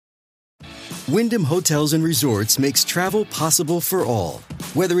Wyndham Hotels and Resorts makes travel possible for all.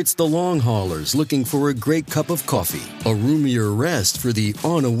 Whether it's the long haulers looking for a great cup of coffee, a roomier rest for the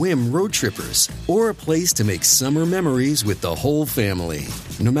on-a-whim road trippers, or a place to make summer memories with the whole family.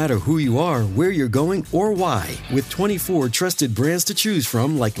 No matter who you are, where you're going, or why, with 24 trusted brands to choose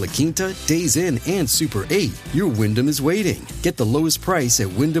from like La Quinta, Days Inn, and Super 8, your Wyndham is waiting. Get the lowest price at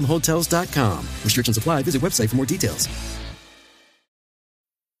WyndhamHotels.com. Restrictions apply. Visit website for more details.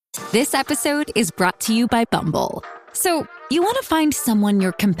 This episode is brought to you by Bumble. So, you want to find someone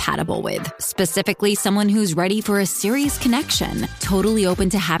you're compatible with, specifically someone who's ready for a serious connection, totally open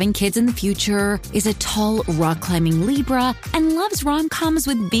to having kids in the future, is a tall, rock-climbing Libra, and loves rom-coms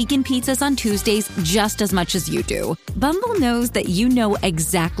with vegan pizzas on Tuesdays just as much as you do. Bumble knows that you know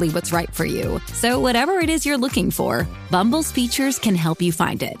exactly what's right for you. So whatever it is you're looking for, Bumble's features can help you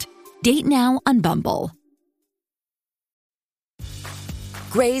find it. Date now on Bumble.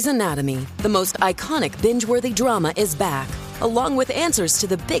 Grey's Anatomy, the most iconic binge-worthy drama, is back, along with answers to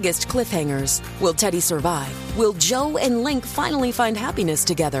the biggest cliffhangers. Will Teddy survive? Will Joe and Link finally find happiness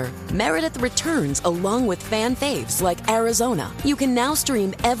together? Meredith returns along with fan faves like Arizona. You can now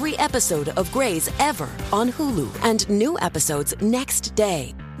stream every episode of Grey's ever on Hulu, and new episodes next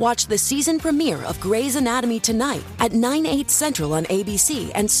day. Watch the season premiere of Grey's Anatomy tonight at 9/8 Central on ABC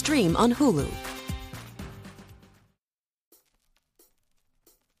and stream on Hulu.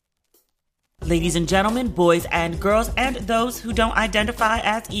 Ladies and gentlemen, boys and girls, and those who don't identify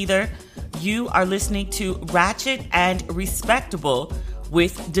as either, you are listening to Ratchet and Respectable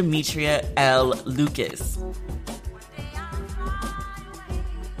with Demetria L. Lucas.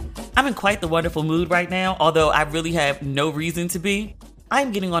 I'm in quite the wonderful mood right now, although I really have no reason to be.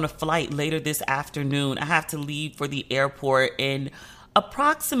 I'm getting on a flight later this afternoon. I have to leave for the airport in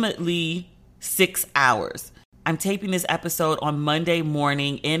approximately 6 hours. I'm taping this episode on Monday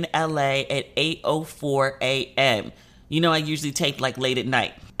morning in LA at 8:04 a.m. You know, I usually tape like late at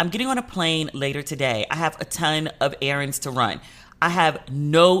night. I'm getting on a plane later today. I have a ton of errands to run. I have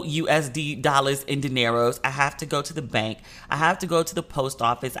no USD dollars in dineros. I have to go to the bank. I have to go to the post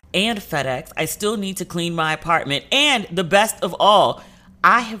office and FedEx. I still need to clean my apartment. And the best of all,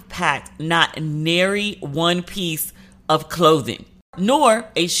 I have packed not nary one piece of clothing, nor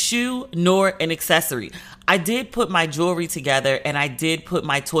a shoe, nor an accessory. I did put my jewelry together, and I did put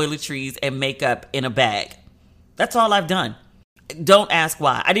my toiletries and makeup in a bag. That's all I've done. Don't ask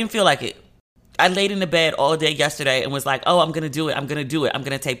why. I didn't feel like it. I laid in the bed all day yesterday and was like, oh, I'm going to do it. I'm going to do it. I'm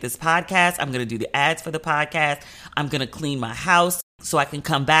going to tape this podcast. I'm going to do the ads for the podcast. I'm going to clean my house so I can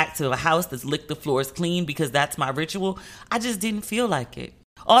come back to a house that's licked the floors clean because that's my ritual. I just didn't feel like it.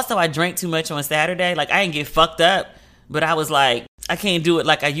 Also, I drank too much on Saturday. Like, I didn't get fucked up, but I was like, I can't do it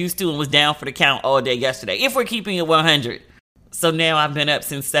like I used to, and was down for the count all day yesterday, if we're keeping it 100. So now I've been up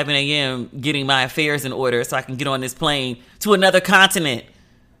since 7 a.m. getting my affairs in order so I can get on this plane to another continent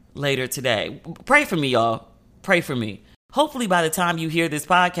later today. Pray for me, y'all. Pray for me. Hopefully by the time you hear this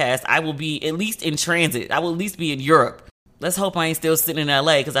podcast, I will be at least in transit. I will at least be in Europe. Let's hope I ain't still sitting in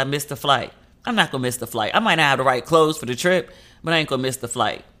LA because I missed the flight. I'm not going to miss the flight. I might not have the right clothes for the trip, but I ain't going to miss the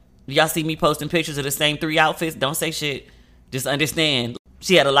flight. Y'all see me posting pictures of the same 3 outfits? Don't say shit. Just understand,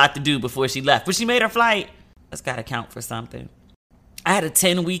 she had a lot to do before she left. But she made her flight. That's got to count for something. I had a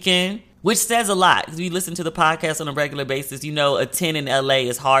 10 weekend, which says a lot. If you listen to the podcast on a regular basis, you know a 10 in LA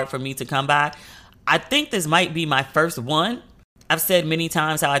is hard for me to come by. I think this might be my first one. I've said many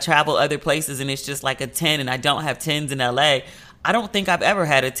times how I travel other places and it's just like a 10 and I don't have 10s in LA. I don't think I've ever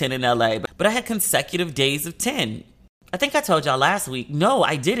had a 10 in LA, but I had consecutive days of 10. I think I told y'all last week. No,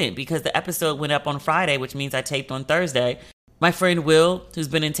 I didn't, because the episode went up on Friday, which means I taped on Thursday. My friend Will, who's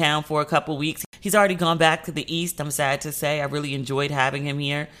been in town for a couple weeks, he's already gone back to the East, I'm sad to say. I really enjoyed having him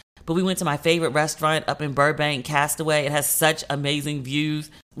here. But we went to my favorite restaurant up in Burbank, Castaway. It has such amazing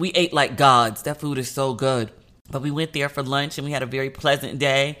views. We ate like gods. That food is so good. But we went there for lunch and we had a very pleasant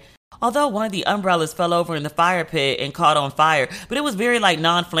day. Although one of the umbrellas fell over in the fire pit and caught on fire. But it was very like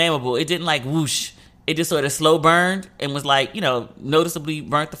non-flammable. It didn't like whoosh. It just sort of slow burned and was like, you know, noticeably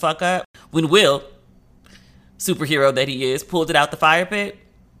burnt the fuck up. When Will, superhero that he is, pulled it out the fire pit,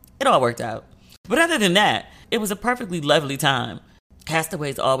 it all worked out. But other than that, it was a perfectly lovely time.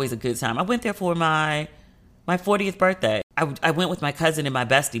 Castaway is always a good time. I went there for my 40th birthday. I went with my cousin and my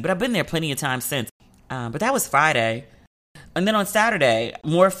bestie, but I've been there plenty of times since. But that was Friday. And then on Saturday,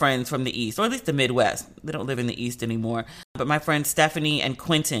 more friends from the East, or at least the Midwest. They don't live in the East anymore. But my friends Stephanie and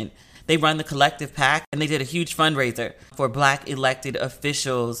Quentin, they run the Collective PAC, and they did a huge fundraiser for Black elected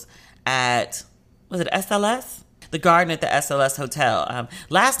officials at, was it SLS? The garden at the SLS Hotel.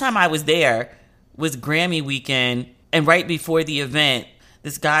 Last time I was there was Grammy weekend, and right before the event,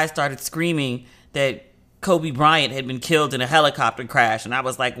 this guy started screaming that Kobe Bryant had been killed in a helicopter crash. And I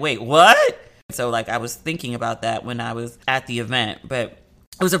was like, wait, what? So like I was thinking about that when I was at the event. But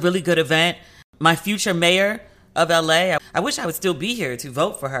it was a really good event. My future mayor of LA, I wish I would still be here to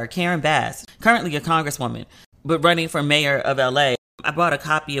vote for her, Karen Bass, currently a congresswoman, but running for mayor of LA. I bought a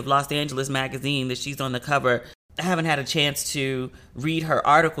copy of Los Angeles magazine that she's on the cover. I haven't had a chance to read her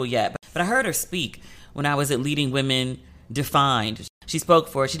article yet, but I heard her speak when I was at Leading Women Defined. She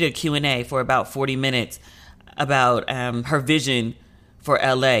did a Q&A for about 40 minutes about her vision for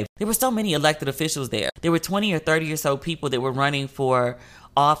LA. There were so many elected officials there. There were 20 or 30 or so people that were running for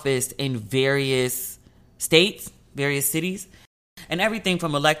office in various states, various cities, and everything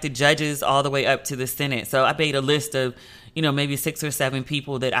from elected judges all the way up to the Senate. So I made a list of, maybe 6 or 7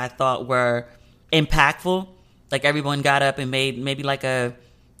 people that I thought were impactful. Like everyone got up and made maybe like a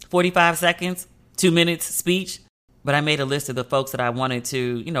 45 seconds, 2 minutes speech. But I made a list of the folks that I wanted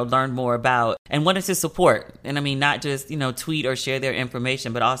to, learn more about and wanted to support. And I mean, not just, tweet or share their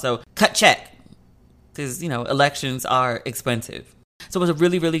information, but also cut check because, elections are expensive. So it was a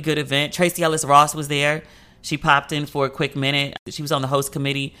really, really good event. Tracee Ellis Ross was there. She popped in for a quick minute. She was on the host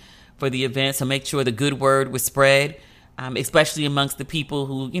committee for the event to make sure the good word was spread, especially amongst the people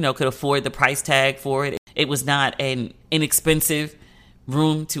who, could afford the price tag for it. It was not an inexpensive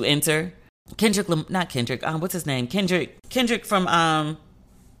room to enter. Kendrick from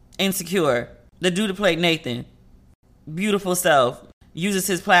Insecure, the dude who played Nathan, beautiful self, uses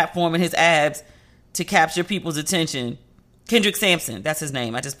his platform and his abs to capture people's attention. Kendrick Sampson, that's his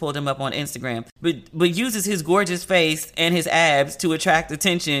name. I just pulled him up on Instagram. But uses his gorgeous face and his abs to attract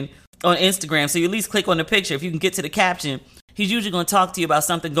attention on Instagram. So you at least click on the picture. If you can get to the caption, he's usually going to talk to you about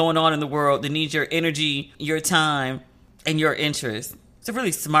something going on in the world that needs your energy, your time, and your interest. He's a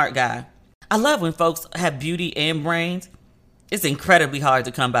really smart guy. I love when folks have beauty and brains. It's incredibly hard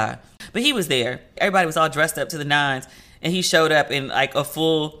to come by. But he was there. Everybody was all dressed up to the nines. And he showed up in like a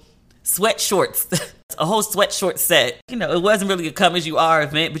full sweat shorts. A whole sweatshirt set. It wasn't really a come as you are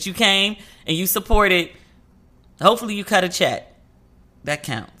event, but you came and you supported. Hopefully you cut a check. That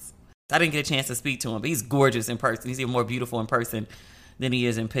counts. I didn't get a chance to speak to him, but he's gorgeous in person. He's even more beautiful in person than he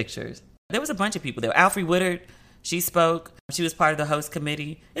is in pictures. There was a bunch of people there. Alfre Woodard, she spoke. She was part of the host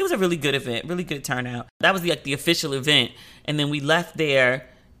committee. It was a really good event, really good turnout. That was the official event. And then we left there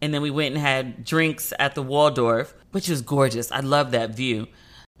and then we went and had drinks at the Waldorf, which was gorgeous. I love that view.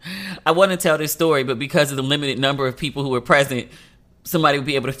 I want to tell this story, but because of the limited number of people who were present, somebody would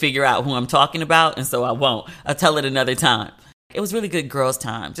be able to figure out who I'm talking about, and so I won't. I'll tell it another time. It was really good girls'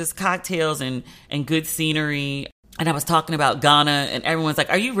 time, just cocktails and good scenery. And I was talking about Ghana, and everyone's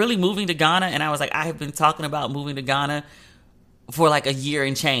like, are you really moving to Ghana? And I was like, I have been talking about moving to Ghana for like a year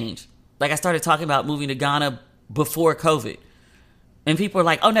and change. Like I started talking about moving to Ghana before COVID. And people are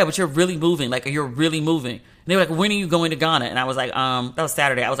like, oh no, but you're really moving. Like, you're really moving. And they were like, when are you going to Ghana? And I was like, that was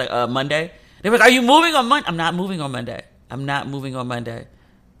Saturday. I was like, Monday. They were like, are you moving on Monday? I'm not moving on Monday.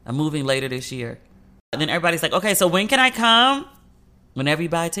 I'm moving later this year. And then everybody's like, okay, so when can I come? Whenever you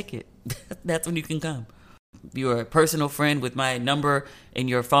buy a ticket. That's when you can come. If you're a personal friend with my number in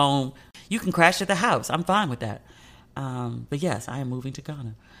your phone, you can crash at the house. I'm fine with that. But yes, I am moving to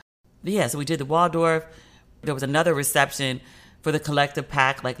Ghana. But yeah, so we did the Waldorf. There was another reception for the collective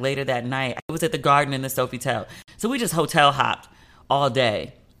pack, like later that night. It was at the Garden in the Sofitel. So we just hotel hopped all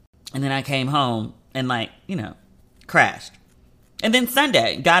day. And then I came home and crashed. And then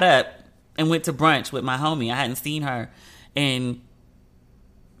Sunday, got up and went to brunch with my homie. I hadn't seen her in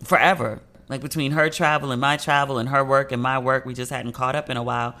forever. Like between her travel and my travel and her work and my work, we just hadn't caught up in a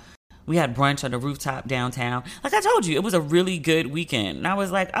while. We had brunch on the rooftop downtown. Like I told you, it was a really good weekend. And I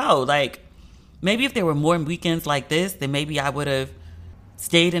was like, maybe if there were more weekends like this, then maybe I would have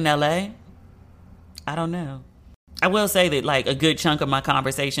stayed in LA. I don't know. I will say that like a good chunk of my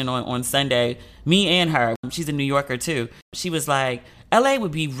conversation on Sunday, me and her, she's a New Yorker too. She was like, LA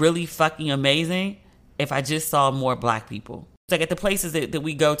would be really fucking amazing if I just saw more black people. It's like at the places that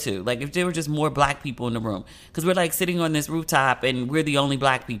we go to, like if there were just more black people in the room. Because we're like sitting on this rooftop and we're the only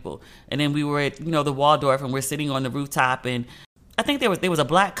black people. And then we were at, the Waldorf and we're sitting on the rooftop and I think there was a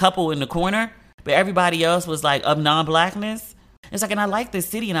black couple in the corner. But everybody else was like of non-blackness. It's like, and I like this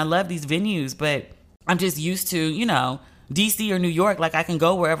city and I love these venues, but I'm just used to, DC or New York. Like I can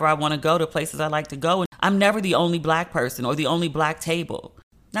go wherever I want to go, to places I like to go. And I'm never the only black person or the only black table.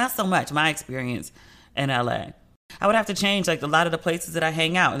 Not so much my experience in LA. I would have to change like a lot of the places that I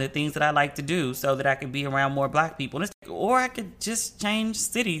hang out and the things that I like to do so that I could be around more black people. Or I could just change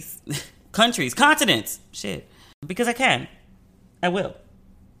cities, countries, continents, shit. Because I can. I will.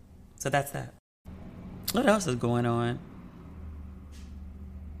 So that's that. What else is going on?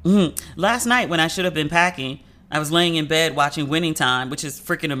 Last night when I should have been packing, I was laying in bed watching Winning Time, which is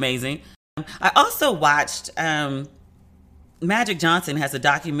freaking amazing. I also watched Magic Johnson has a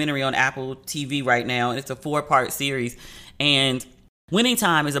documentary on Apple TV right now. It's a 4-part series. And Winning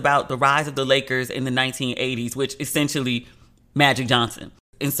Time is about the rise of the Lakers in the 1980s, which essentially Magic Johnson.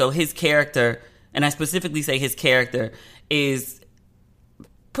 And so his character, and I specifically say his character, is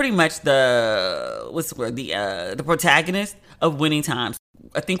pretty much the protagonist of Winning Time.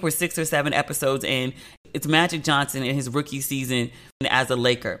 I think we're 6 or 7 episodes in. It's Magic Johnson in his rookie season as a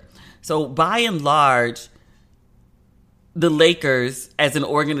Laker. So by and large, the Lakers as an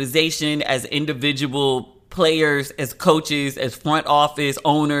organization, as individual players, as coaches, as front office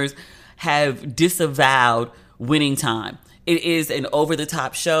owners, have disavowed Winning Time. It is an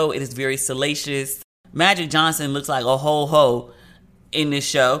over-the-top show. It is very salacious. Magic Johnson looks like a ho-ho in this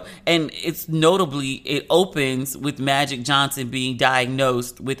show. And it's notably, it opens with Magic Johnson being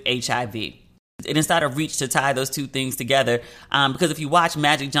diagnosed with HIV. And it's not a reach to tie those two things together. Because if you watch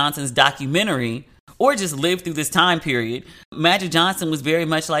Magic Johnson's documentary, or just live through this time period, Magic Johnson was very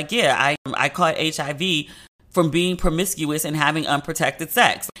much like, I caught HIV from being promiscuous and having unprotected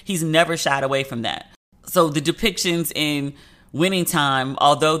sex. He's never shied away from that. So the depictions in Winning Time,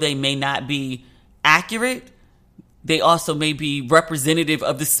 although they may not be accurate, they also may be representative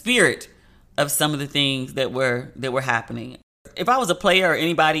of the spirit of some of the things that were happening. If I was a player or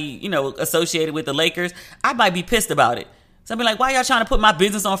anybody, associated with the Lakers, I might be pissed about it. So I'd be like, why y'all trying to put my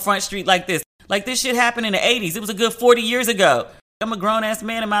business on Front Street like this? Like, this shit happened in the 80s. It was a good 40 years ago. I'm a grown-ass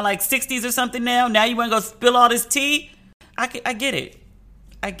man in my, 60s or something now. Now you want to go spill all this tea? I get it.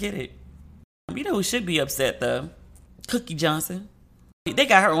 I get it. You know who should be upset, though? Cookie Johnson. They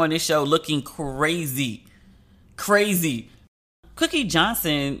got her on this show looking crazy. Crazy. Cookie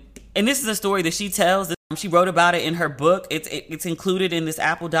Johnson, and this is a story that she tells. She wrote about it in her book. It's included in this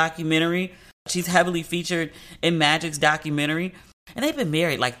Apple documentary. She's heavily featured in Magic's documentary. And they've been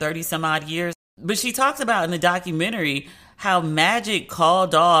married 30 some odd years. But she talks about in the documentary how Magic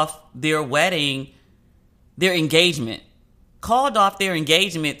called off their engagement. Called off their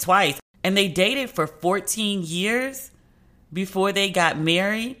engagement twice. And they dated for 14 years before they got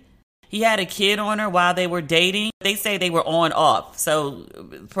married. He had a kid on her while they were dating. They say they were on off. So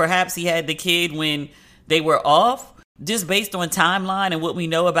perhaps he had the kid when they were off. Just based on timeline and what we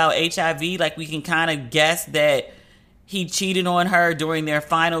know about HIV, we can kind of guess that he cheated on her during their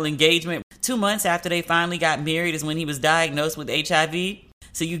final engagement. 2 months after they finally got married is when he was diagnosed with HIV.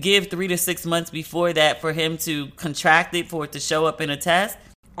 So you give 3 to 6 months before that for him to contract it, for it to show up in a test.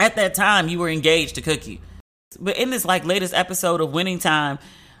 At that time, you were engaged to Cookie. But in this latest episode of Winning Time,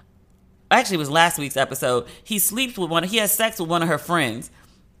 actually it was last week's episode, he has sex with one of her friends.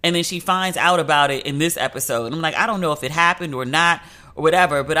 And then she finds out about it in this episode. And I'm like, I don't know if it happened or not or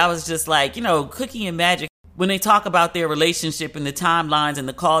whatever. But I was just like, Cookie and Magic, when they talk about their relationship and the timelines and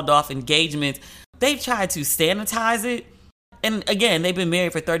the called off engagements, they've tried to sanitize it. And again, they've been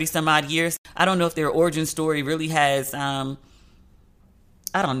married for 30 some odd years. I don't know if their origin story really has,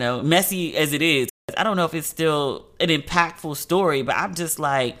 messy as it is. I don't know if it's still an impactful story, but I'm just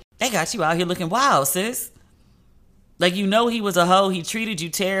like, they got you out here looking wild, sis. He was a hoe. He treated you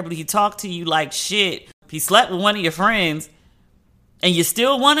terribly. He talked to you like shit. He slept with one of your friends and you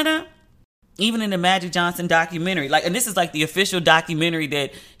still wanted him? Even in the Magic Johnson documentary. And this is the official documentary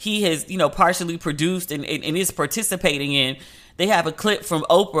that he has, partially produced and is participating in. They have a clip from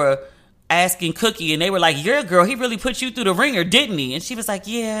Oprah asking Cookie, and they were like, "Your girl, he really put you through the ringer, didn't he?" And she was like,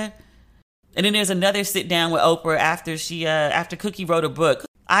 "Yeah." And then there's another sit down with Oprah after Cookie wrote a book,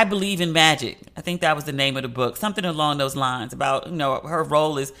 I Believe in Magic. I think that was the name of the book. Something along those lines about, her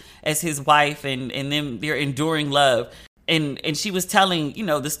role as his wife and them, their enduring love. And she was telling,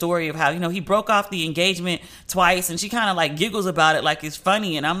 the story of how, he broke off the engagement twice, and she kind of giggles about it like it's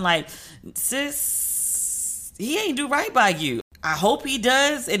funny. And I'm like, sis, he ain't do right by you. I hope he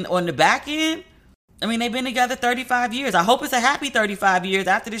does. And on the back end, I mean, they've been together 35 years. I hope it's a happy 35 years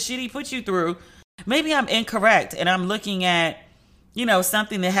after the shit he put you through. Maybe I'm incorrect, and I'm looking at,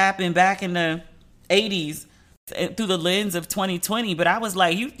 something that happened back in the 80s through the lens of 2020. But I was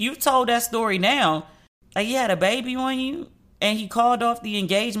like, you told that story now. He had a baby on you, and he called off the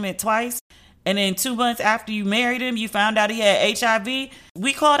engagement twice. And then 2 months after you married him, you found out he had HIV.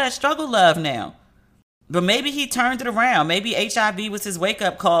 We call that struggle love now. But maybe he turned it around. Maybe HIV was his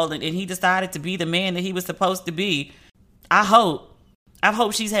wake-up call, and he decided to be the man that he was supposed to be. I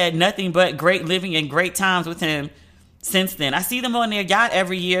hope she's had nothing but great living and great times with him since then. I see them on their yacht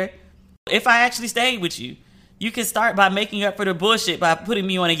every year. If I actually stayed with you, you can start by making up for the bullshit by putting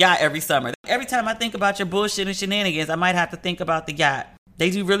me on a yacht every summer. Every time I think about your bullshit and shenanigans, I might have to think about the yacht. They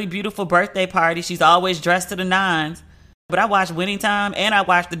do really beautiful birthday parties. She's always dressed to the nines. But I watched Winning Time and I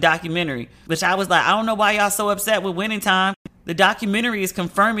watched the documentary, which I was like, I don't know why y'all so upset with Winning Time. The documentary is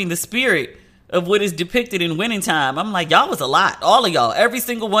confirming the spirit of what is depicted in Winning Time. I'm like, y'all was a lot. All of y'all. Every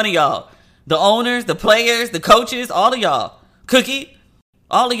single one of y'all. The owners, the players, the coaches, all of y'all. Cookie,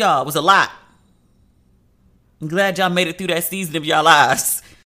 all of y'all was a lot. I'm glad y'all made it through that season of y'all lives.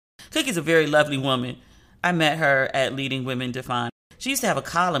 Cookie's a very lovely woman. I met her at Leading Women Define. She used to have a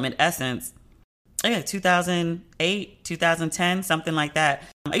column in Essence. 2008, 2010, something like that.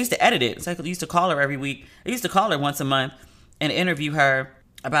 I used to edit it. So I used to call her every week. I used to call her once a month and interview her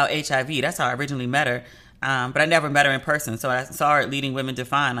about HIV. That's how I originally met her. But I never met her in person. So I saw her at Leading Women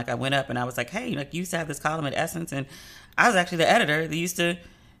Define. Like I went up and I was like, hey, like you used to have this column at Essence. And I was actually the editor that used to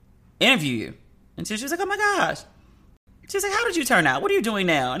interview you. And she was like, oh my gosh. She was like, how did you turn out? What are you doing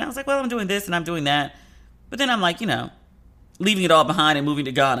now? And I was like, well, I'm doing this and I'm doing that. But then I'm like, leaving it all behind and moving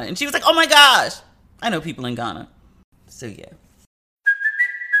to Ghana. And she was like, oh my gosh. I know people in Ghana. So, yeah.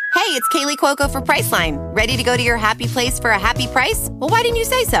 Hey, it's Kaylee Cuoco for Priceline. Ready to go to your happy place for a happy price? Well, why didn't you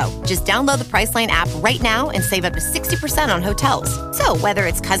say so? Just download the Priceline app right now and save up to 60% on hotels. So whether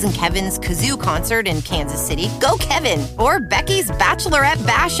it's Cousin Kevin's Kazoo Concert in Kansas City, go Kevin, or Becky's Bachelorette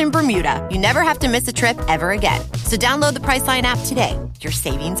Bash in Bermuda, you never have to miss a trip ever again. So download the Priceline app today. Your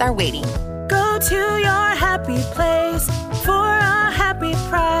savings are waiting. Go to your happy place for a happy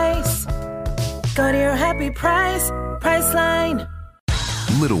price. Go to your happy price, Priceline.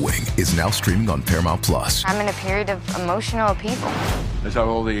 Little Wing is now streaming on Paramount Plus. I'm in a period of emotional upheaval. Is that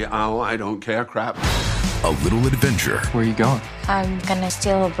all the I don't care crap? A little adventure. Where are you going? I'm gonna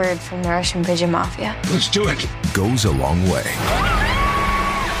steal a bird from the Russian pigeon mafia. Let's do it. Goes a long way.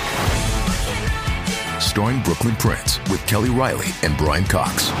 Starring Brooklyn Prince with Kelly Riley and Brian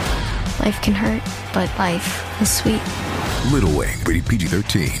Cox. Life can hurt, but life is sweet. Little Wing, rated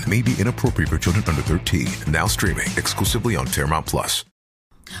PG-13, may be inappropriate for children under 13. Now streaming exclusively on Paramount Plus.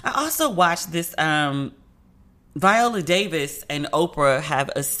 I also watched this, Viola Davis and Oprah have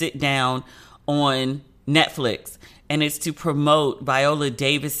a sit down on Netflix, and it's to promote Viola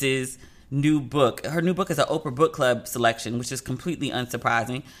Davis's new book. Her new book is an Oprah Book Club selection, which is completely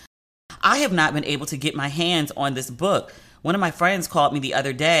unsurprising. I have not been able to get my hands on this book. One of my friends called me the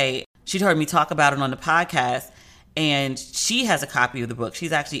other day. She'd heard me talk about it on the podcast, and she has a copy of the book.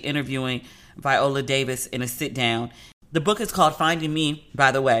 She's actually interviewing Viola Davis in a sit down. The book is called Finding Me,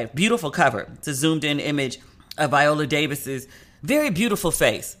 by the way. Beautiful cover. It's a zoomed in image of Viola Davis's very beautiful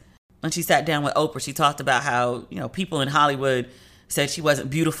face. When she sat down with Oprah, she talked about how, people in Hollywood said she wasn't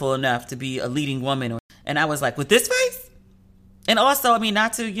beautiful enough to be a leading woman. And I was like, with this face? And also,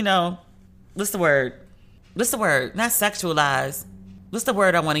 not to, what's the word? Not sexualize. What's the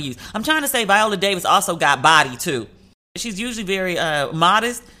word I want to use? I'm trying to say Viola Davis also got body, too. She's usually very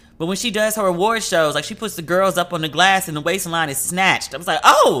modest, but when she does her award shows, like she puts the girls up on the glass and the waistline is snatched. I was like,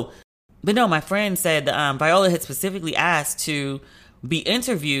 oh! But no, my friend said Viola had specifically asked to be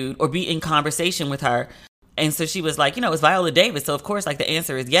interviewed or be in conversation with her. And so she was like, it's Viola Davis. So, of course, the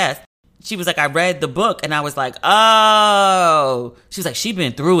answer is yes. She was like, I read the book, and I was like, oh. She was like, she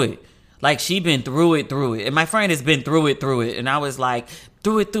been through it. Like, she been through it. And my friend has been through it. And I was like,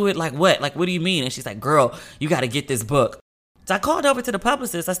 through it, like what? Like, what do you mean? And she's like, girl, you got to get this book. So I called over to the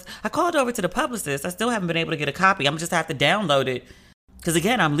publicist. I still haven't been able to get a copy. I'm just have to download it. Because,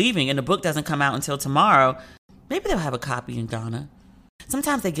 again, I'm leaving, and the book doesn't come out until tomorrow. Maybe they'll have a copy in Ghana.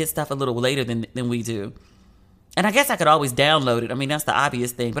 Sometimes they get stuff a little later than we do. And I guess I could always download it. That's the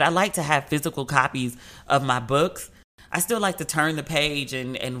obvious thing. But I like to have physical copies of my books. I still like to turn the page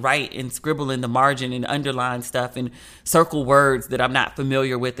and write and scribble in the margin and underline stuff and circle words that I'm not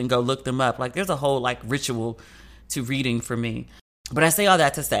familiar with and go look them up. There's a whole ritual to reading for me. But I say all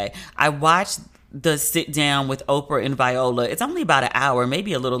that to say, I watched the sit down with Oprah and Viola. It's only about an hour,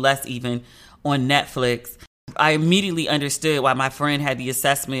 maybe a little less even, on Netflix. I immediately understood why my friend had the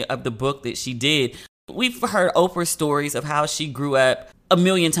assessment of the book that she did. We've heard Oprah's stories of how she grew up a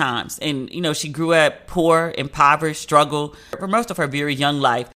million times. And, she grew up poor, impoverished, struggled for most of her very young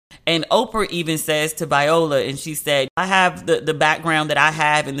life. And Oprah even says to Viola, and she said, I have the background that I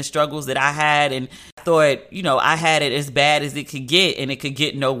have and the struggles that I had. And I thought, I had it as bad as it could get, and it could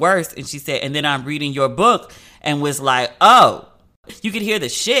get no worse. And she said, and then I'm reading your book and was like, oh, you could hear the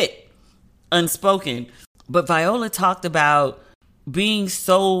shit unspoken. But Viola talked about being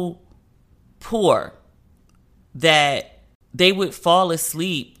so poor that they would fall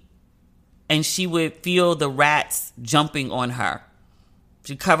asleep and she would feel the rats jumping on her.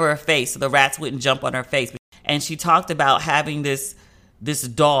 She'd cover her face so the rats wouldn't jump on her face. And she talked about having this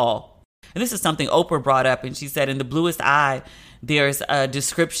doll. And this is something Oprah brought up. And she said, in the bluest eye there's a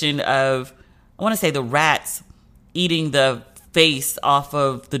description of, I want to say, the rats eating the face off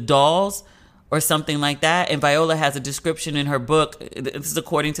of the dolls or something like that. And Viola has a description in her book, this is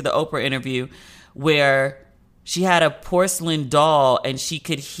according to the Oprah interview, where she had a porcelain doll and she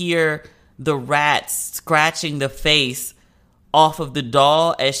could hear the rats scratching the face off of the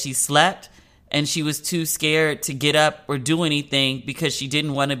doll as she slept. And she was too scared to get up or do anything because she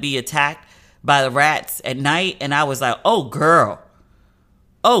didn't want to be attacked by the rats at night. And I was like, oh, girl.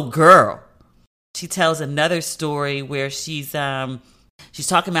 Oh, girl. She tells another story where she's talking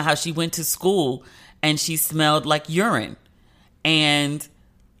about how she went to school and she smelled like urine. And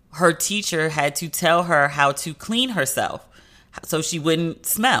her teacher had to tell her how to clean herself so she wouldn't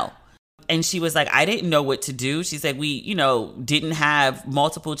smell. And she was like, I didn't know what to do. She said, we, didn't have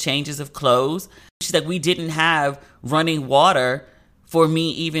multiple changes of clothes. She's like, we didn't have running water for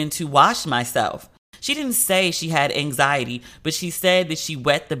me even to wash myself. She didn't say she had anxiety, but she said that she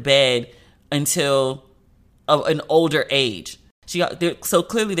wet the bed until an older age. So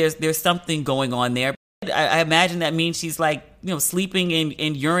clearly there's something going on there. I imagine that means she's like, sleeping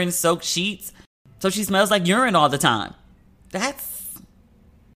in urine-soaked sheets. So she smells like urine all the time.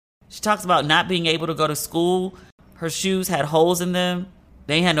 She talks about not being able to go to school. Her shoes had holes in them.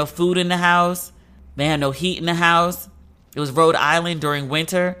 They had no food in the house. They had no heat in the house. It was Rhode Island during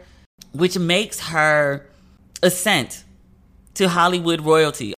winter, which makes her ascent to Hollywood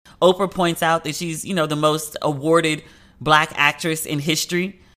royalty. Oprah points out that she's, the most awarded Black actress in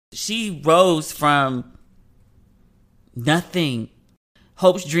history. She rose from nothing,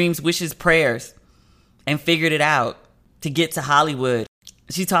 hopes, dreams, wishes, prayers, and figured it out to get to Hollywood.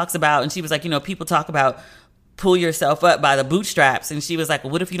 She talks about, and she was like, people talk about pull yourself up by the bootstraps. And she was like,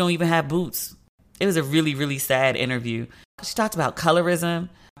 well, what if you don't even have boots? It was a really, really sad interview. She talked about colorism,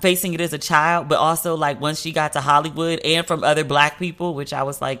 facing it as a child, but also like once she got to Hollywood and from other Black people, which I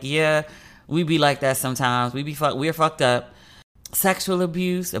was like, yeah, we be like that sometimes. We're fucked up. Sexual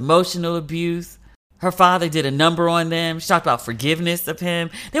abuse, emotional abuse. Her father did a number on them. She talked about forgiveness of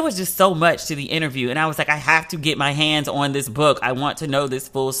him. There was just so much to the interview. And I was like, I have to get my hands on this book. I want to know this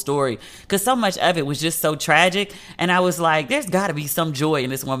full story. Because so much of it was just so tragic. And I was like, there's got to be some joy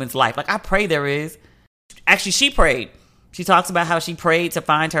in this woman's life. Like, I pray there is. Actually, she prayed. She talks about how she prayed to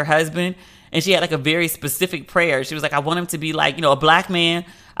find her husband. And she had like a very specific prayer. She was like, I want him to be like, a Black man.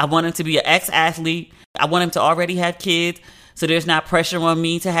 I want him to be an ex-athlete. I want him to already have kids. So there's not pressure on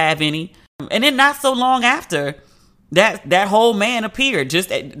me to have any. And then not so long after, that whole man appeared. Just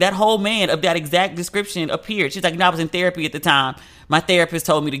that whole man of that exact description appeared. She's like, I was in therapy at the time. My therapist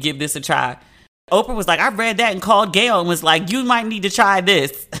told me to give this a try. Oprah was like, I read that and called Gail and was like, you might need to try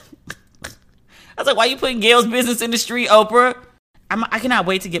this. I was like, why are you putting Gail's business in the street, Oprah? I cannot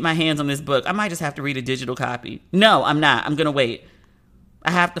wait to get my hands on this book. I might just have to read a digital copy. No, I'm not. I'm going to wait.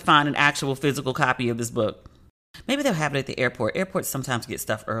 I have to find an actual physical copy of this book. Maybe they'll have it at the airport. Airports sometimes get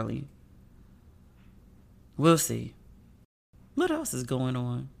stuff early. We'll see. What else is going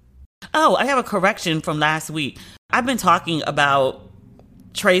on? Oh, I have a correction from last week. I've been talking about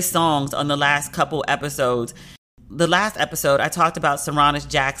Trey Songz on the last couple episodes. The last episode, I talked about Sarunas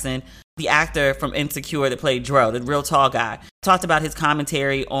Jackson, the actor from Insecure that played Dro, the real tall guy. Talked about his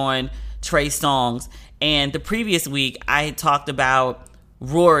commentary on Trey Songz. And the previous week, I had talked about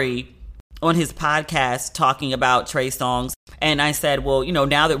Rory on his podcast talking about Trey Songz. And I said, well,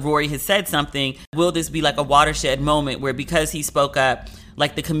 now that Rory has said something, will this be like a watershed moment where because he spoke up,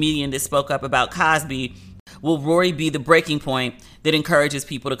 like the comedian that spoke up about Cosby, will Rory be the breaking point that encourages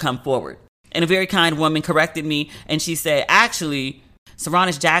people to come forward? And a very kind woman corrected me, and she said, actually,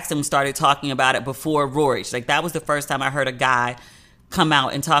 Sarunas Jackson started talking about it before Rory. She's like, that was the first time I heard a guy come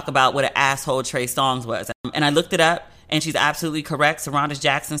out and talk about what an asshole Trey Songz was. And I looked it up, and she's absolutely correct. Sarunas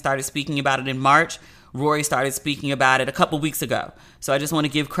Jackson started speaking about it in March. Rory started speaking about it a couple weeks ago. So I just want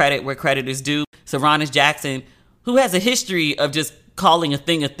to give credit where credit is due. Sarunas Jackson, who has a history of just calling a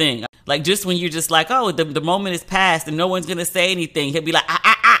thing a thing. Like just when you're just like, oh, the moment is past and no one's going to say anything, he'll be like,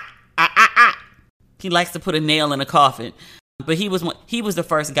 He likes to put a nail in a coffin. But he was the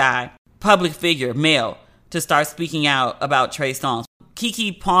first guy, public figure, male, to start speaking out about Trey Songz.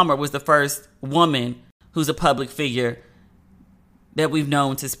 Keke Palmer was the first woman who's a public figure that we've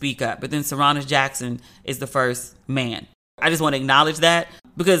known to speak up. But then Sarunas Jackson is the first man. I just want to acknowledge that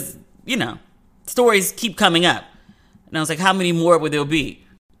because, stories keep coming up. And I was like, how many more would there be?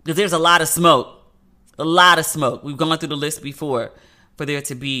 Because there's a lot of smoke. A lot of smoke. We've gone through the list before for there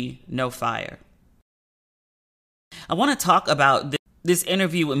to be no fire. I want to talk about this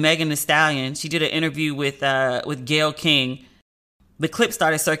interview with Megan Thee Stallion. She did an interview with Gayle King. The clip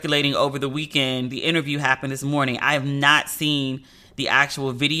started circulating over the weekend. The interview happened this morning. I have not seen the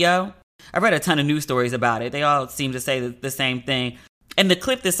actual video. I read a ton of news stories about it. They all seem to say the same thing. And the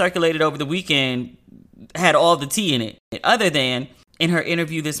clip that circulated over the weekend had all the tea in it. Other than in her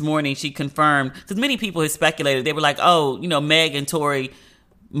interview this morning, she confirmed, because many people had speculated, they were like, oh, Meg and Tory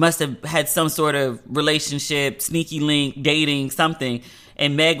must have had some sort of relationship, sneaky link, dating, something.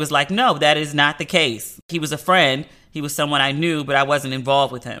 And Meg was like, no, that is not the case. He was a friend. He was someone I knew, but I wasn't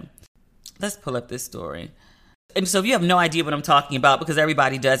involved with him. Let's pull up this story. And so if you have no idea what I'm talking about, because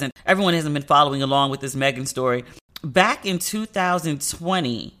everybody doesn't, everyone hasn't been following along with this Megan story. Back in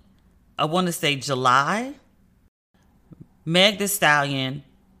 2020, I want to say July, Meg Thee Stallion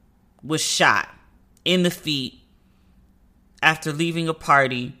was shot in the feet after leaving a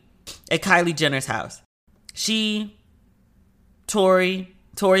party at Kylie Jenner's house. She, Tory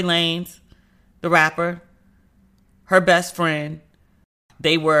Lanez, the rapper, her best friend,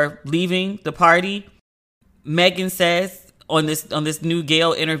 they were leaving the party. Megan says on this new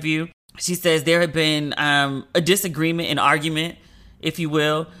Gayle interview, she says there had been a disagreement, an argument, if you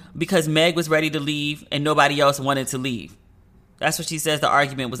will, because Meg was ready to leave and nobody else wanted to leave. That's what she says the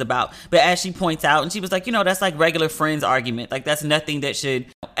argument was about. But as she points out, and she was like, that's like regular friends argument. Like that's nothing that should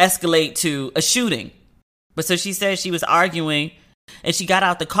escalate to a shooting. But so she says she was arguing and she got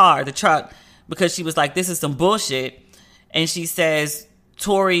out the truck, because she was like, this is some bullshit. And she says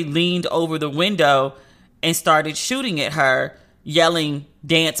Tory leaned over the window and started shooting at her, yelling,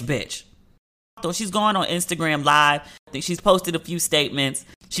 "Dance, bitch." So she's gone on Instagram Live. I think she's posted a few statements.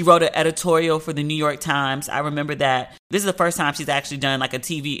 She wrote an editorial for the New York Times. I remember that. This is the first time she's actually done like a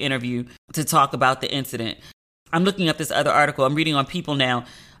TV interview to talk about the incident. I'm looking up this other article. I'm reading on People now,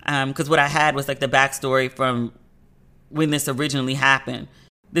 because what I had was like the backstory from when this originally happened.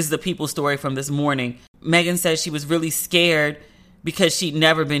 This is a People story from this morning. Megan says she was really scared because she'd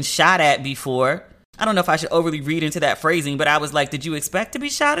never been shot at before. I don't know if I should overly read into that phrasing, but I was like, did you expect to be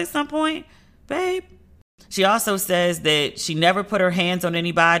shot at some point, babe? She also says that she never put her hands on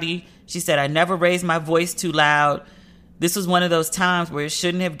anybody. She said, I never raised my voice too loud. This was one of those times where it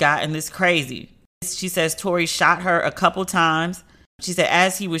shouldn't have gotten this crazy. She says Tory shot her a couple times. She said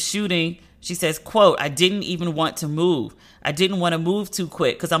as he was shooting, she says, quote, I didn't even want to move. I didn't want to move too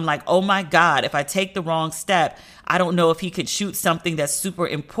quick because I'm like, oh my God, if I take the wrong step, I don't know if he could shoot something that's super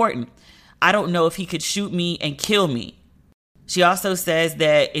important. I don't know if he could shoot me and kill me. She also says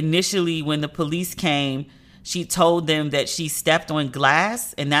that initially when the police came, she told them that she stepped on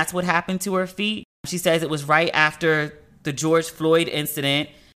glass and that's what happened to her feet. She says it was right after the George Floyd incident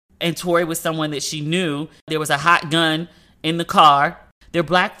and Tory was someone that she knew. There was a hot gun in the car. There are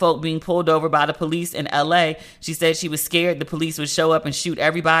black folk being pulled over by the police in LA. She said she was scared the police would show up and shoot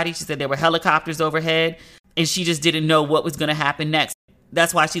everybody. She said there were helicopters overhead and she just didn't know what was going to happen next.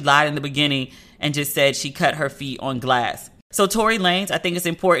 That's why she lied in the beginning and just said she cut her feet on glass. So Tory Lanez, I think it's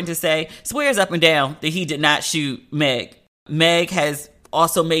important to say, swears up and down that he did not shoot Meg. Meg has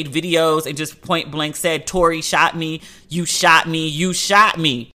also made videos and just point blank said, Tory shot me, you shot me, you shot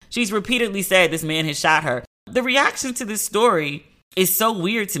me. She's repeatedly said this man has shot her. The reaction to this story is so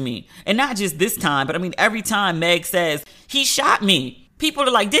weird to me. And not just this time, but I mean, every time Meg says, he shot me, people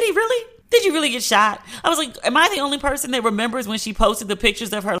are like, did he really? Did you really get shot? I was like, am I the only person that remembers when she posted the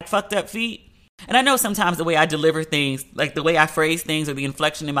pictures of her fucked up feet? And I know sometimes the way I deliver things, like the way I phrase things or the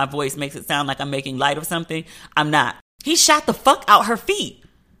inflection in my voice makes it sound like I'm making light of something. I'm not. He shot the fuck out her feet.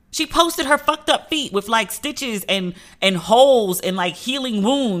 She posted her fucked up feet with like stitches and holes and like healing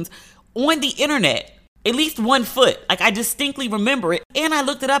wounds on the internet. At least 1 foot. Like I distinctly remember it. And I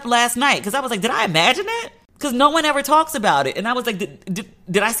looked it up last night because I was like, did I imagine that? Because no one ever talks about it. And I was like,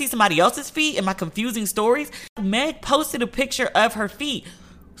 did I see somebody else's feet? Am I confusing stories? Meg posted a picture of her feet.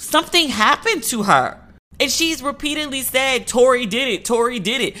 Something happened to her. And she's repeatedly said, Tory did it, Tory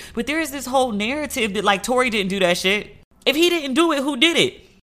did it. But there is this whole narrative that like Tory didn't do that shit. If he didn't do it, who did it?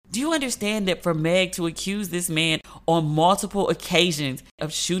 Do you understand that for Meg to accuse this man on multiple occasions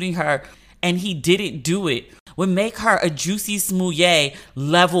of shooting her and he didn't do it would make her a Juicy Smouye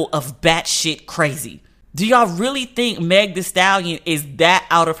level of batshit crazy? Do y'all really think Meg Thee Stallion is that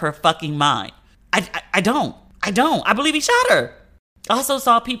out of her fucking mind? I don't. I believe he shot her. I also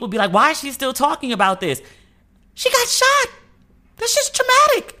saw people be like, why is she still talking about this? She got shot. That's just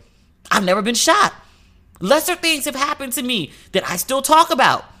traumatic. I've never been shot. Lesser things have happened to me that I still talk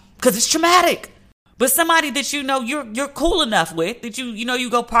about because it's traumatic. But somebody that you know you're cool enough with, that you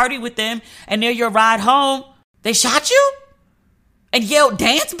go party with them and they're your ride home, they shot you and yelled,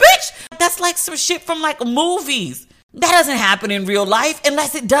 dance, bitch? That's like some shit from like movies. That doesn't happen in real life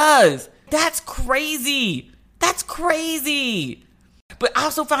unless it does. That's crazy. That's crazy. But I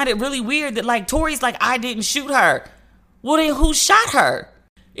also find it really weird that like Tory's like, I didn't shoot her. Well, then who shot her?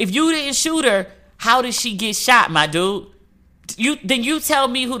 If you didn't shoot her, how did she get shot, my dude? Then you tell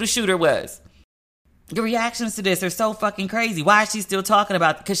me who the shooter was. Your reactions to this are so fucking crazy. Why is she still talking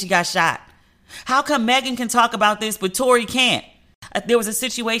about it? Because she got shot. How come Megan can talk about this, but Tory can't? There was a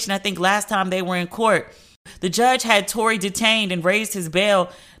situation, I think, last time they were in court. The judge had Tory detained and raised his bail.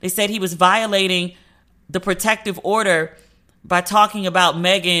 They said he was violating the protective order by talking about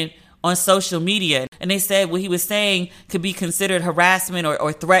Megan on social media. And they said what he was saying could be considered harassment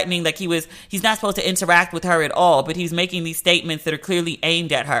or threatening. Like he's not supposed to interact with her at all, but he's making these statements that are clearly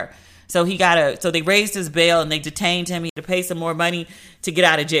aimed at her. So they raised his bail and they detained him. He had to pay some more money to get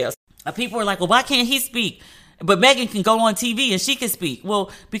out of jail. People were like, well, why can't he speak? But Megan can go on TV and she can speak.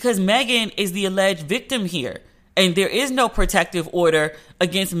 Well, because Megan is the alleged victim here. And there is no protective order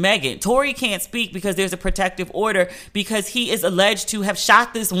against Megan. Tory can't speak because there's a protective order because he is alleged to have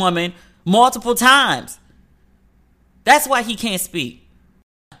shot this woman multiple times. That's why he can't speak.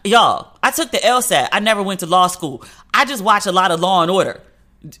 Y'all, I took the LSAT. I never went to law school. I just watch a lot of Law and Order.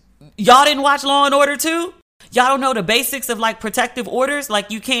 Y'all didn't watch Law and Order too? Y'all don't know the basics of like protective orders?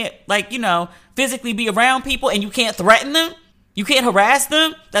 Like you can't physically be around people and you can't threaten them? You can't harass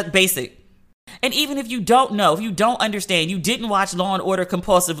them? That's basic. And even if you don't know, if you don't understand, you didn't watch Law and Order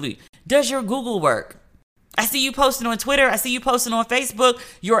compulsively, does your Google work? I see you posting on Twitter. I see you posting on Facebook.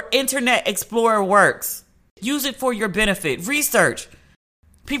 Your Internet Explorer works. Use it for your benefit. Research.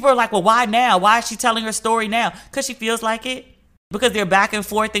 People are like, well, why now? Why is she telling her story now? Because she feels like it. Because they're back and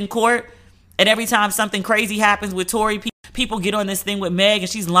forth in court. And every time something crazy happens with Tory, people get on this thing with Meg and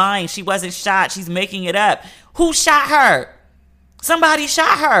she's lying. She wasn't shot. She's making it up. Who shot her? Somebody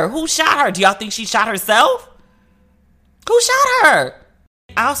shot her. Who shot her? Do y'all think she shot herself? Who shot her?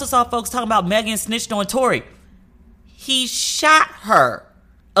 I also saw folks talking about Megan snitched on Tory. He shot her,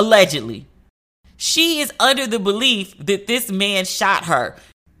 allegedly. She is under the belief that this man shot her.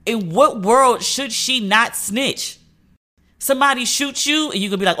 In what world should she not snitch? Somebody shoots you and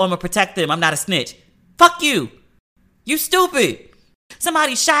you can be like, oh, I'm going to protect them. I'm not a snitch. Fuck you. You stupid.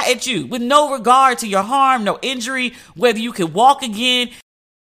 Somebody shot at you with no regard to your harm, no injury, whether you can walk again.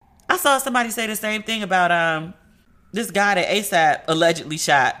 I saw somebody say the same thing about this guy that ASAP allegedly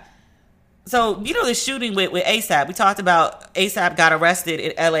shot. So, the shooting with ASAP. We talked about ASAP got arrested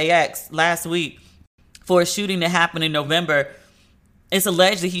at LAX last week for a shooting that happened in November. It's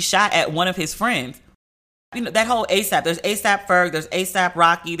alleged that he shot at one of his friends. That whole ASAP. There's ASAP Ferg, there's ASAP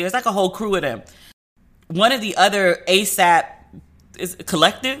Rocky. There's like a whole crew of them. One of the other ASAP is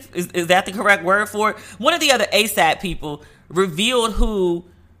collective. Is that the correct word for it? One of the other ASAP people revealed who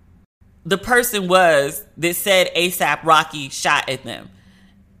the person was that said ASAP Rocky shot at them.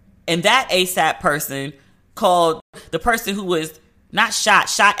 And that ASAP person called the person who was not shot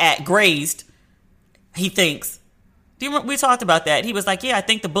at, grazed, he thinks. Do you remember? We talked about that. He was like, yeah, I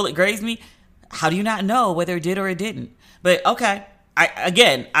think the bullet grazed me. How do you not know whether it did or it didn't? But okay.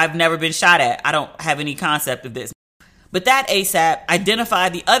 I've never been shot at. I don't have any concept of this. But that ASAP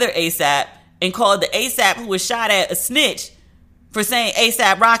identified the other ASAP and called the ASAP who was shot at a snitch for saying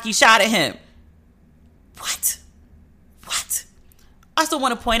ASAP Rocky shot at him. What? I also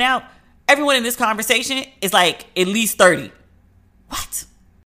want to point out, everyone in this conversation is like at least 30. What?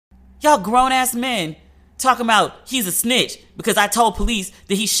 Y'all grown-ass men talking about he's a snitch because I told police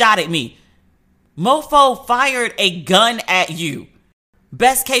that he shot at me. Mofo fired a gun at you.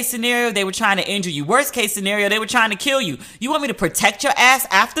 Best case scenario, they were trying to injure you. Worst case scenario, they were trying to kill you. You want me to protect your ass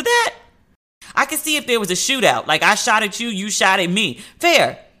after that? I could see if there was a shootout, like I shot at you, you shot at me.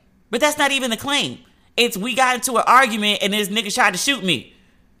 Fair. But that's not even the claim. It's we got into an argument and this nigga tried to shoot me.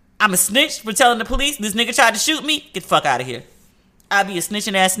 I'm a snitch for telling the police this nigga tried to shoot me? Get the fuck out of here. I'll be a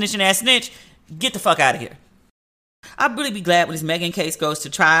snitching ass snitch. Get the fuck out of here. I'd really be glad when this Megan case goes to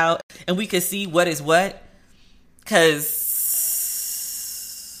trial and we can see what is what. Because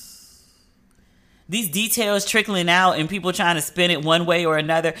these details trickling out and people trying to spin it one way or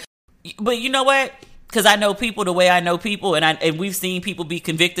another. But you know what? Because I know people the way I know people, and we've seen people be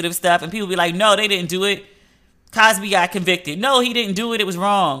convicted of stuff, and people be like, no, they didn't do it. Cosby got convicted. No, he didn't do it. It was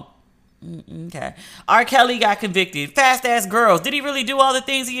wrong. Okay. R. Kelly got convicted. Fast-ass girls. Did he really do all the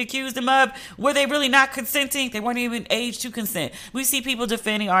things he accused him of? Were they really not consenting? They weren't even age to consent. We see people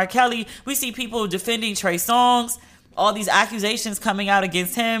defending R. Kelly. We see people defending Trey Songz. All these accusations coming out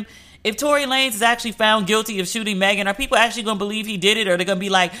against him. If Tory Lanez is actually found guilty of shooting Megan, are people actually going to believe he did it? Or are they going to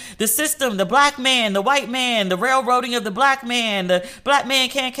be like, the system, the black man, the white man, the railroading of the black man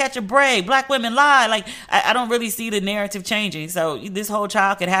can't catch a break, black women lie. Like, I don't really see the narrative changing. So this whole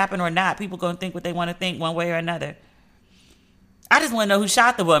trial could happen or not. People going to think what they want to think one way or another. I just want to know who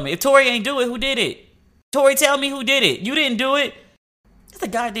shot the woman. If Tory ain't do it, who did it? Tory, tell me who did it. You didn't do it. It's a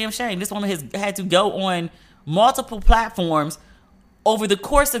goddamn shame. This woman has had to go on multiple platforms over the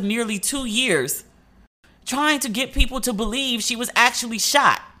course of nearly 2 years trying to get people to believe she was actually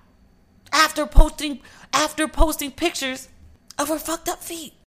shot after posting pictures of her fucked up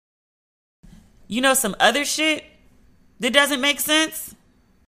feet. You know some other shit that doesn't make sense?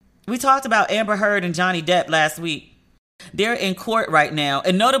 We talked about Amber Heard and Johnny Depp last week. They're in court right now,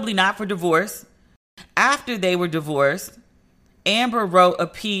 and notably not for divorce. After they were divorced, Amber wrote a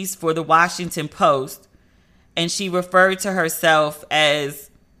piece for the Washington Post, and she referred to herself as,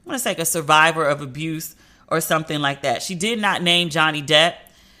 I want to say, like a survivor of abuse or something like that. She did not name Johnny Depp.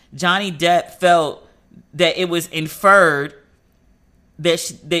 Johnny Depp felt that it was inferred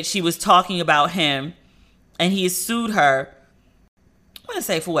that she was talking about him, and he has sued her, I want to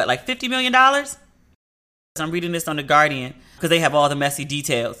say for what, like $50 million? I'm reading this on The Guardian because they have all the messy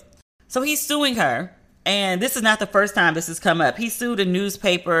details. So he's suing her, and this is not the first time this has come up. He sued a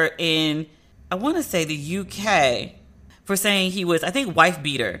newspaper in, I want to say, the UK for saying he was, I think, wife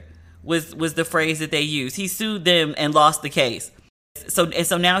beater was the phrase that they used. He sued them and lost the case. So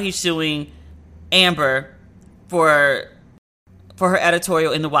now he's suing Amber for her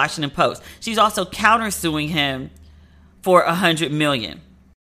editorial in the Washington Post. She's also countersuing him for $100 million.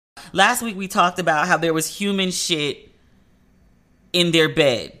 Last week we talked about how there was human shit in their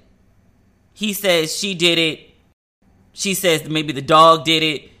bed. He says she did it. She says maybe the dog did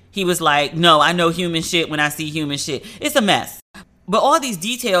it. He was like, no, I know human shit when I see human shit. It's a mess. But all these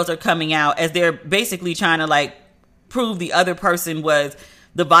details are coming out as they're basically trying to like prove the other person was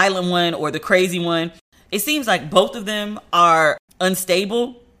the violent one or the crazy one. It seems like both of them are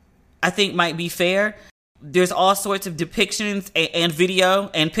unstable, I think might be fair. There's all sorts of depictions and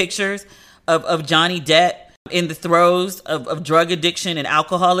video and pictures of Johnny Depp in the throes of drug addiction and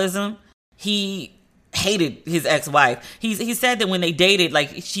alcoholism. He hated his ex-wife. He said that when they dated,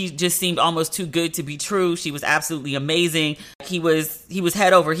 like, she just seemed almost too good to be true. She was absolutely amazing. He was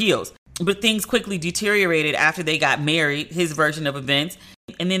head over heels. But things quickly deteriorated after they got married, his version of events.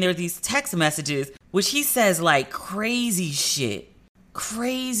 And then there are these text messages, which he says like crazy shit.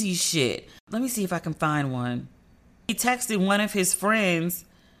 Crazy shit. Let me see if I can find one. He texted one of his friends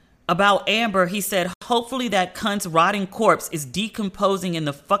about Amber. He said, hopefully that cunt's rotting corpse is decomposing in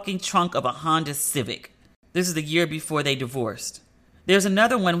the fucking trunk of a Honda Civic. This is the year before they divorced. There's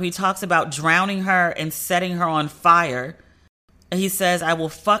another one where he talks about drowning her and setting her on fire. He says, I will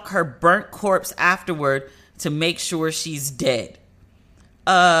fuck her burnt corpse afterward to make sure she's dead.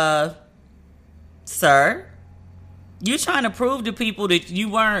 Sir? You trying to prove to people that you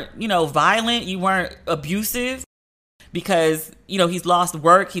weren't, violent, you weren't abusive, because he's lost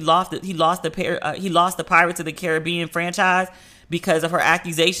work, he lost the Pirates of the Caribbean franchise because of her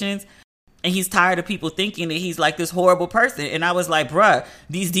accusations, and he's tired of people thinking that he's like this horrible person. And I was like, bruh,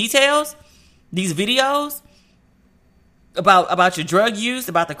 these details, these videos about your drug use,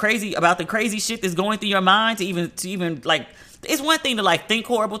 about the crazy shit that's going through your mind to even like, it's one thing to like think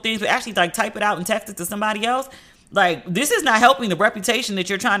horrible things, but actually like type it out and text it to somebody else. Like, this is not helping the reputation that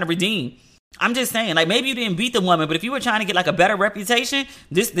you're trying to redeem. I'm just saying, like, maybe you didn't beat the woman, but if you were trying to get like a better reputation,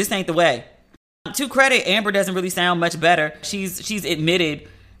 this ain't the way. To credit, Amber doesn't really sound much better. She's admitted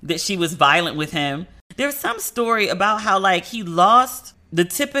that she was violent with him. There's some story about how like he lost the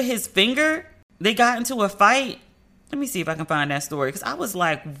tip of his finger. They got into a fight. Let me see if I can find that story, because I was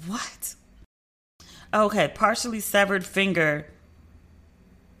like, what? Okay, partially severed finger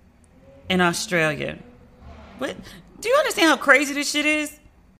in Australia. What? Do you understand how crazy this shit is?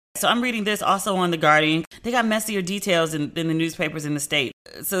 So I'm reading this also on The Guardian. They got messier details in the newspapers in the state.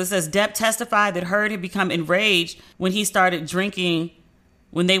 So it says Depp testified that Heard had become enraged when he started drinking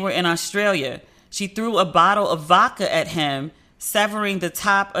when they were in Australia. She threw a bottle of vodka at him, severing the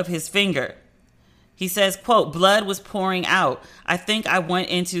top of his finger. He says, quote, blood was pouring out. I think I went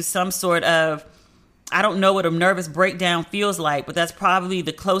into some sort of, I don't know what a nervous breakdown feels like, but that's probably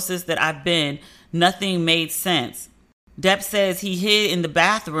the closest that I've been. Nothing made sense. Depp says he hid in the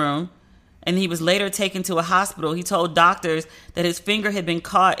bathroom and he was later taken to a hospital. He told doctors that his finger had been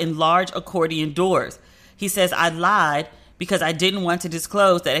caught in large accordion doors. He says, I lied because I didn't want to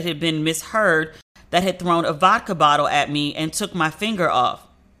disclose that it had been Miss Heard that had thrown a vodka bottle at me and took my finger off.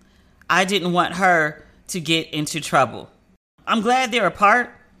 I didn't want her to get into trouble. I'm glad they're apart,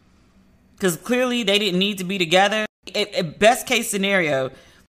 because clearly they didn't need to be together. At best case scenario,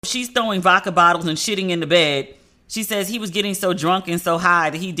 she's throwing vodka bottles and shitting in the bed. She says he was getting so drunk and so high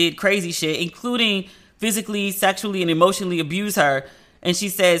that he did crazy shit, including physically, sexually, and emotionally abuse her. And she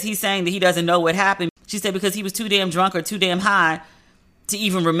says he's saying that he doesn't know what happened. She said because he was too damn drunk or too damn high to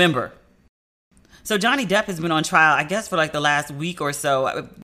even remember. So Johnny Depp has been on trial, I guess, for like the last week or so.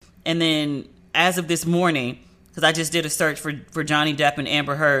 And then as of this morning, because I just did a search for Johnny Depp and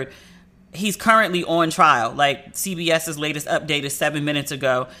Amber Heard, he's currently on trial. Like CBS's latest update is 7 minutes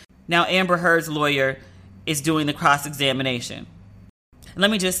ago. Now Amber Heard's lawyer is doing the cross-examination. And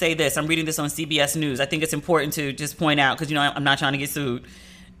let me just say this. I'm reading this on CBS News. I think it's important to just point out, because, I'm not trying to get sued.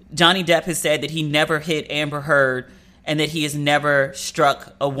 Johnny Depp has said that he never hit Amber Heard and that he has never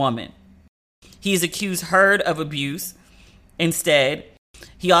struck a woman. He has accused Heard of abuse instead.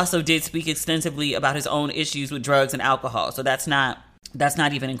 He also did speak extensively about his own issues with drugs and alcohol. So that's not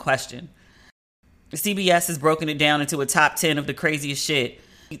even in question. CBS has broken it down into a top 10 of the craziest shit.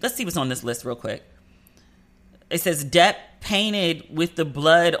 Let's see what's on this list real quick. It says Depp painted with the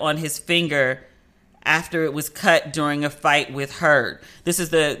blood on his finger after it was cut during a fight with Heard. This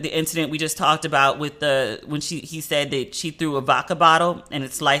is the incident we just talked about with when he said that she threw a vodka bottle and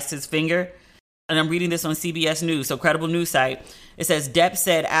it sliced his finger. And I'm reading this on CBS News, so credible news site. It says Depp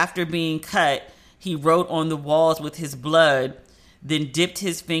said after being cut, he wrote on the walls with his blood, then dipped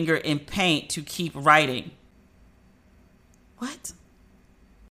his finger in paint to keep writing. What?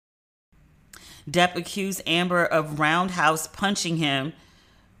 Depp accused Amber of roundhouse punching him,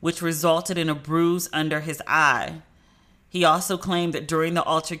 which resulted in a bruise under his eye. He also claimed that during the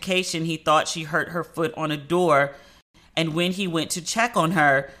altercation, he thought she hurt her foot on a door, and when he went to check on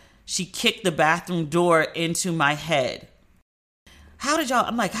her, she kicked the bathroom door into my head. How did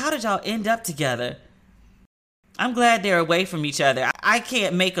y'all end up together? I'm glad they're away from each other. I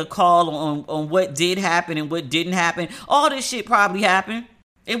can't make a call on what did happen and what didn't happen. All this shit probably happened.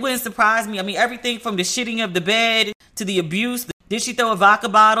 It wouldn't surprise me. I mean, everything from the shitting of the bed to the abuse. Did she throw a vodka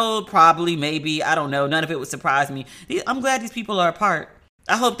bottle? Probably, maybe. I don't know. None of it would surprise me. I'm glad these people are apart.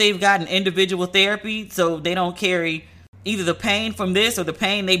 I hope they've gotten individual therapy so they don't carry either the pain from this or the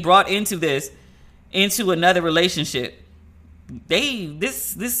pain they brought into this into another relationship.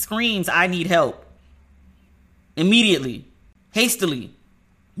 This screams, I need help. Immediately. Hastily.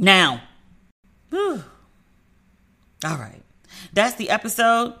 Now. Whew. All right. That's the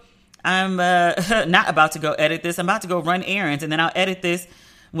episode. I'm not about to go edit this. I'm about to go run errands, and then I'll edit this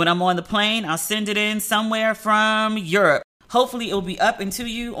when I'm on the plane. I'll send it in somewhere from Europe. Hopefully it will be up and to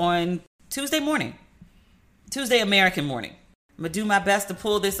you on Tuesday American morning. I'm going to do my best to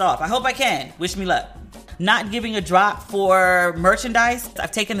pull this off. I hope I can. Wish me luck. Not giving a drop for merchandise.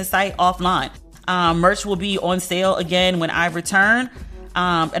 I've taken the site offline. Merch will be on sale again when I return.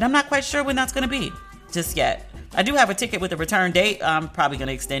 And I'm not quite sure when that's going to be just yet. I do have a ticket with a return date. I'm probably going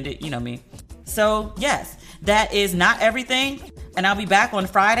to extend it. You know me. So, yes, that is not everything. And I'll be back on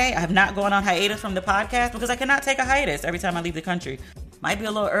Friday. I have not gone on hiatus from the podcast because I cannot take a hiatus every time I leave the country. Might be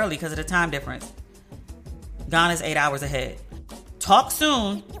a little early because of the time difference. Ghana's 8 hours ahead. Talk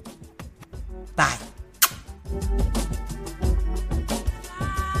soon. Bye.